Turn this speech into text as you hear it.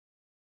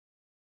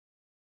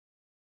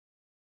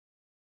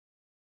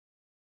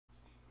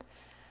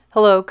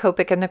Hello,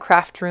 Copic in the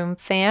Craft Room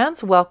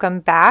fans. Welcome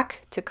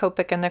back to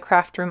Copic in the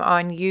Craft Room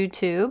on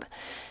YouTube.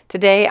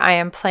 Today I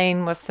am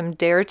playing with some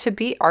Dare to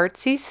Be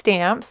Artsy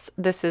stamps.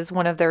 This is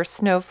one of their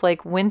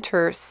Snowflake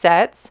winter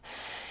sets.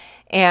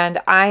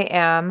 And I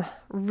am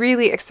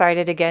really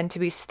excited again to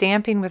be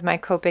stamping with my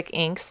Copic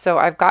inks. So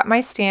I've got my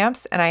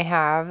stamps and I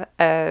have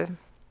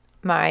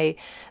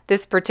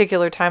this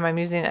particular time I'm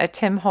using a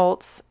Tim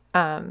Holtz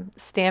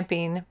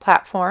stamping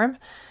platform.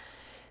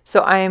 So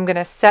I am going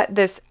to set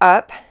this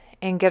up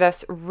and get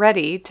us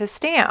ready to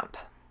stamp.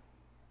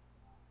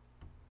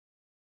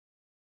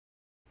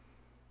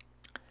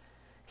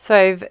 So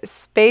I've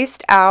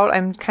spaced out,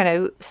 I'm kind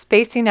of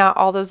spacing out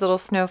all those little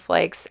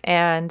snowflakes,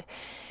 and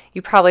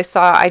you probably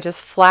saw I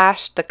just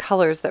flashed the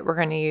colors that we're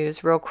going to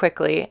use real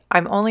quickly.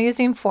 I'm only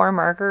using 4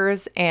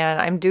 markers and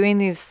I'm doing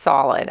these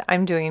solid.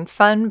 I'm doing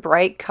fun,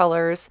 bright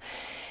colors,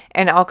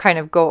 and I'll kind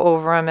of go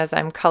over them as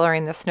I'm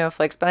coloring the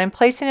snowflakes, but I'm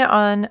placing it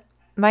on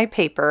my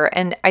paper,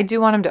 and I do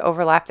want them to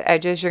overlap the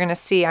edges. You're going to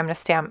see I'm going to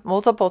stamp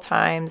multiple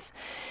times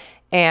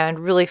and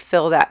really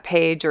fill that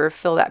page or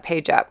fill that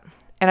page up.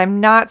 And I'm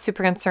not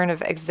super concerned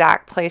of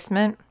exact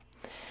placement.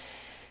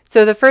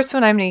 So the first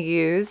one I'm going to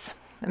use,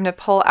 I'm going to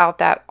pull out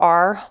that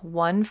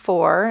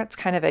R14. It's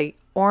kind of a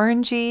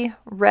orangey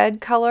red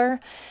color,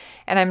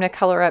 and I'm going to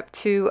color up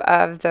 2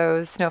 of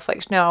those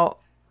snowflakes. Now,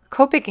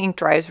 Copic ink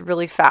dries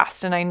really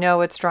fast, and I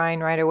know it's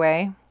drying right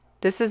away.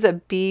 This is a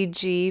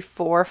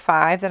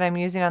BG45 that I'm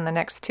using on the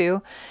next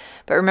 2.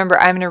 But remember,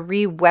 I'm going to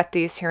re-wet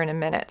these here in a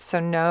minute, so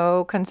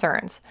no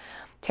concerns.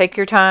 Take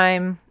your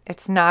time.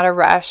 It's not a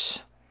rush.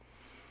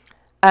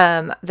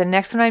 The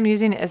next one I'm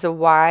using is a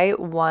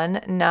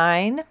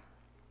Y19.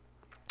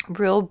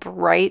 Real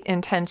bright,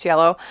 intense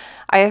yellow.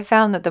 I have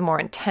found that the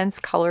more intense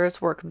colors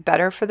work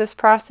better for this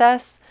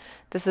process.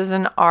 This is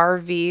an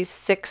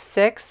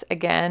RV66.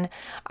 Again,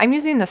 I'm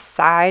using the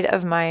side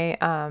of my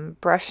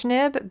brush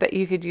nib, but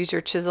you could use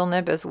your chisel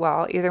nib as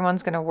well. Either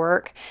one's going to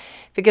work.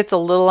 If it gets a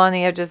little on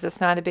the edges,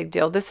 it's not a big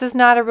deal. This is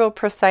not a real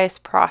precise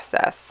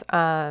process.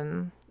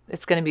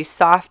 It's going to be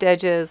soft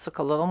edges, look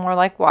a little more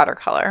like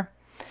watercolor.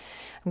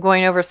 I'm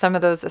going over some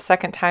of those a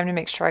second time to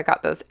make sure I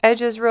got those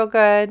edges real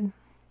good.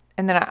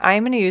 And then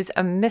I'm going to use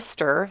a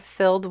mister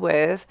filled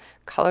with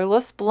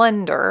colorless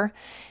blender,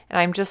 and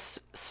I'm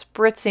just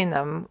spritzing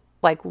them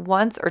like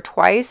once or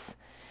twice,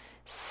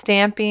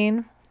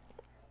 stamping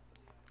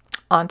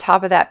on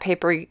top of that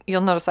paper.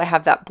 You'll notice I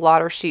have that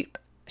blotter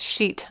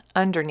sheet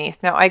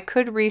underneath. Now I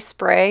could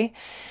respray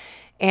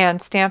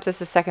and stamp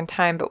this a second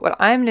time, but what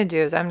I'm going to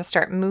do is I'm going to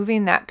start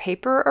moving that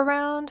paper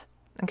around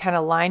and kind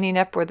of lining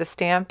up where the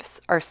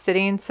stamps are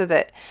sitting so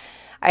that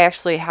I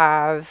actually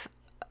have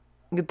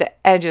the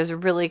edges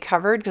really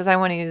covered, because I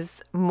want to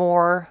use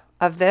more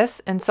of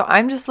this. And so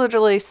I'm just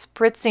literally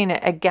spritzing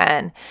it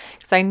again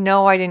because I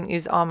know I didn't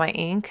use all my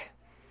ink,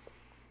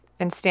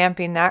 and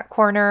stamping that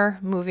corner,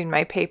 moving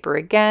my paper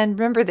again.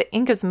 Remember, the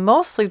ink is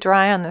mostly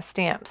dry on the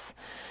stamps,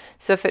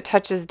 so if it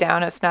touches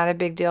down, it's not a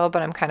big deal,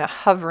 but I'm kind of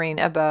hovering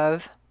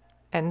above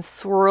and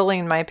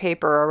swirling my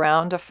paper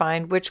around to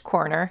find which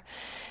corner.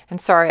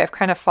 And sorry, I've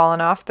kind of fallen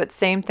off, but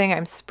same thing.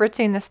 I'm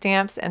spritzing the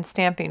stamps and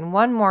stamping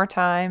one more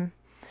time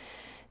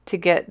to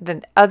get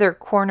the other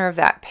corner of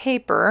that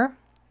paper.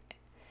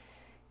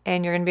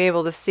 And you're going to be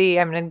able to see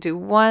I'm going to do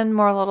one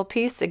more little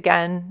piece,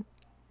 again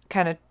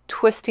kind of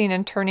twisting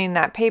and turning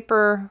that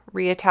paper,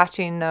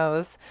 reattaching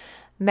those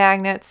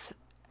magnets.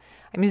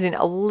 I'm using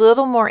a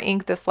little more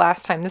ink this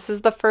last time. This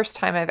is the first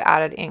time I've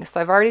added ink, so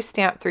I've already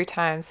stamped 3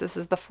 times. This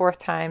is the 4th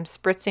time,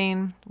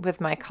 spritzing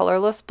with my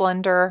colorless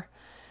blender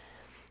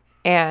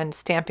and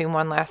stamping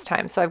one last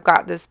time. So I've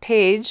got this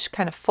page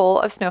kind of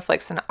full of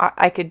snowflakes, and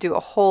I could do a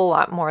whole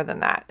lot more than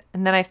that.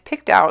 And then I've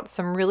picked out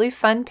some really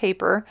fun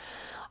paper,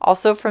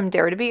 also from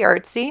Dare to Be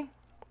Artsy.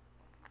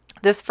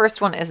 This first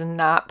one is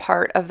not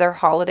part of their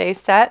holiday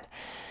set.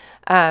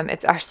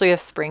 It's actually a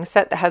spring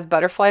set that has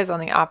butterflies on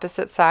the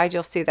opposite side.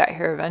 You'll see that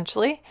here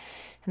eventually.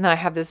 And then I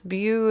have this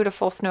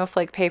beautiful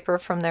snowflake paper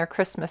from their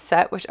Christmas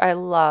set, which I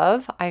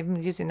love. I'm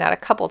using that a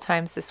couple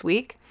times this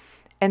week.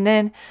 And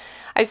then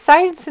I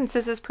decided, since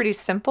this is pretty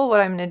simple, what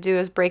I'm going to do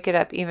is break it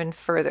up even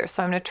further.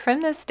 So I'm going to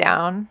trim this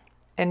down,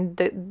 and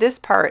this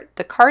part,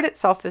 the card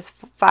itself is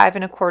 5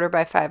 1/4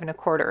 by 5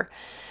 1/4.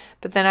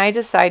 But then I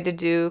decide to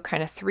do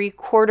kind of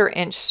 3/4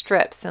 inch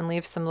strips and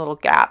leave some little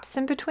gaps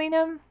in between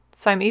them.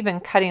 So I'm even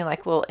cutting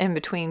like little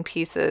in-between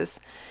pieces.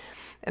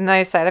 And then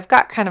I decide I've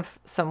got kind of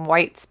some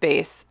white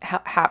space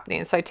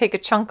happening. So I take a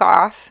chunk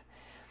off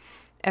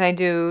and I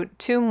do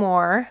 2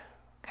 more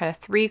kind of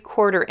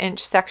 3/4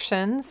 inch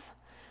sections.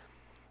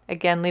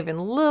 Again, leaving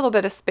a little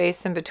bit of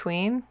space in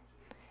between.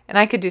 And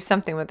I could do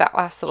something with that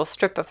last little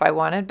strip if I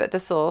wanted, but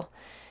this will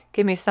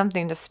give me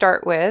something to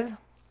start with.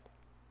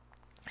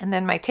 And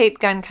then my tape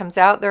gun comes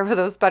out. There were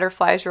those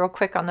butterflies real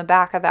quick on the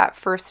back of that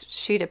first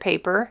sheet of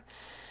paper.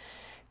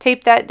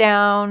 Tape that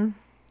down.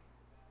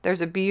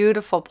 There's a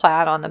beautiful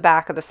plaid on the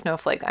back of the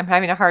snowflake. I'm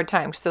having a hard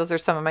time because those are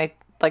some of my,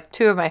 like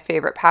 2 of my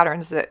favorite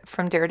patterns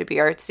from Dare to Be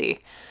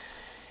Artsy.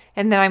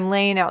 And then I'm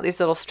laying out these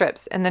little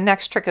strips. And the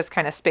next trick is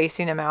kind of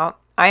spacing them out.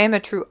 I am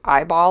a true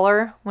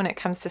eyeballer when it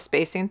comes to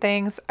spacing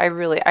things. I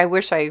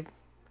wish I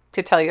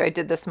could tell you I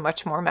did this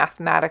much more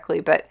mathematically,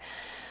 but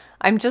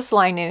I'm just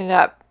lining it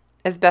up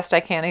as best I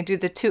can. I do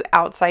the 2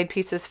 outside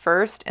pieces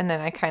first, and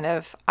then I kind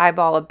of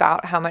eyeball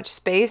about how much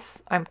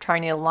space. I'm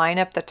trying to line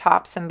up the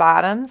tops and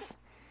bottoms.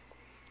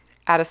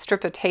 Add a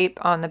strip of tape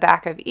on the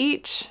back of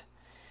each,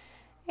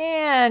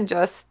 and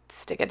just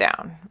stick it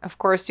down. Of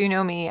course, you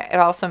know me, it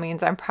also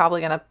means I'm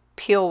probably going to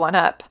peel one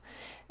up.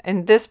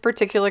 In this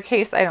particular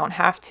case, I don't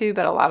have to,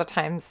 but a lot of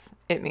times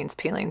it means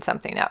peeling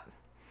something up.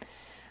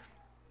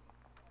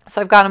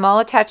 So I've got them all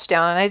attached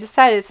down, and I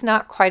decided it's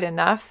not quite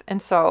enough,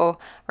 and so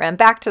ran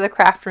back to the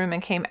craft room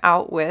and came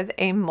out with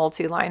a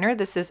multi-liner.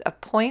 This is a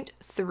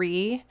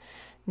 0.3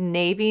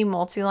 navy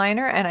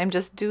multi-liner, and I'm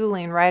just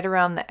doodling right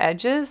around the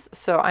edges.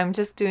 So I'm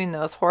just doing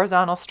those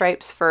horizontal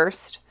stripes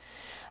first.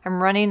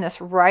 I'm running this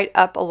right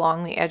up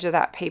along the edge of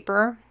that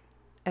paper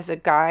as a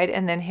guide,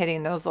 and then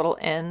hitting those little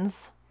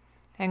ends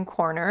and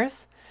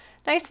corners.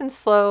 Nice and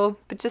slow,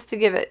 but just to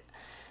give it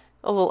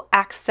a little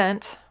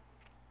accent.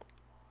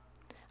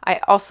 I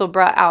also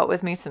brought out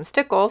with me some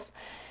stickles,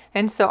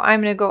 and so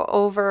I'm going to go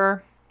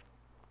over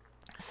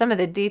some of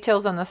the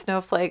details on the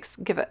snowflakes,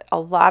 give it a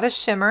lot of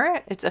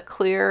shimmer. It's a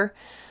clear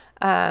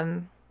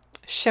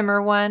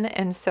shimmer one,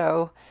 and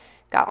so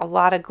got a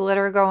lot of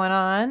glitter going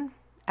on,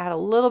 add a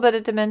little bit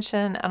of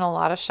dimension and a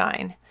lot of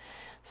shine.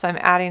 So I'm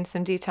adding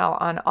some detail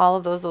on all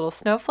of those little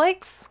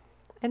snowflakes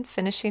and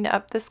finishing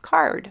up this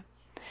card.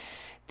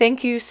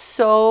 Thank you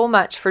so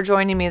much for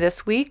joining me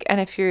this week, and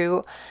if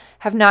you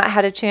have not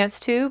had a chance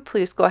to,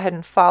 please go ahead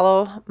and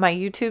follow my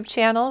YouTube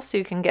channel so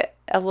you can get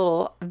a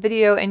little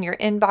video in your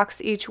inbox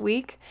each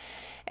week.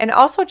 And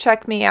also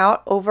check me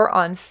out over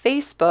on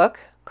Facebook,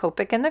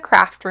 Copic in the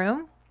Craft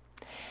Room.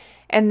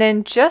 And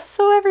then just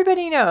so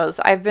everybody knows,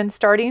 I've been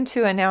starting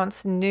to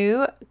announce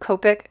new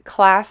Copic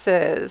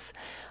classes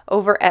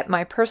over at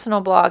my personal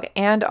blog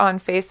and on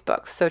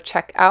Facebook. So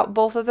check out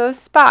both of those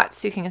spots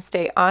so you can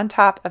stay on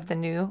top of the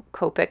new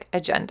Copic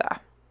agenda.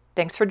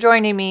 Thanks for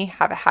joining me.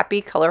 Have a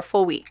happy,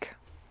 colorful week.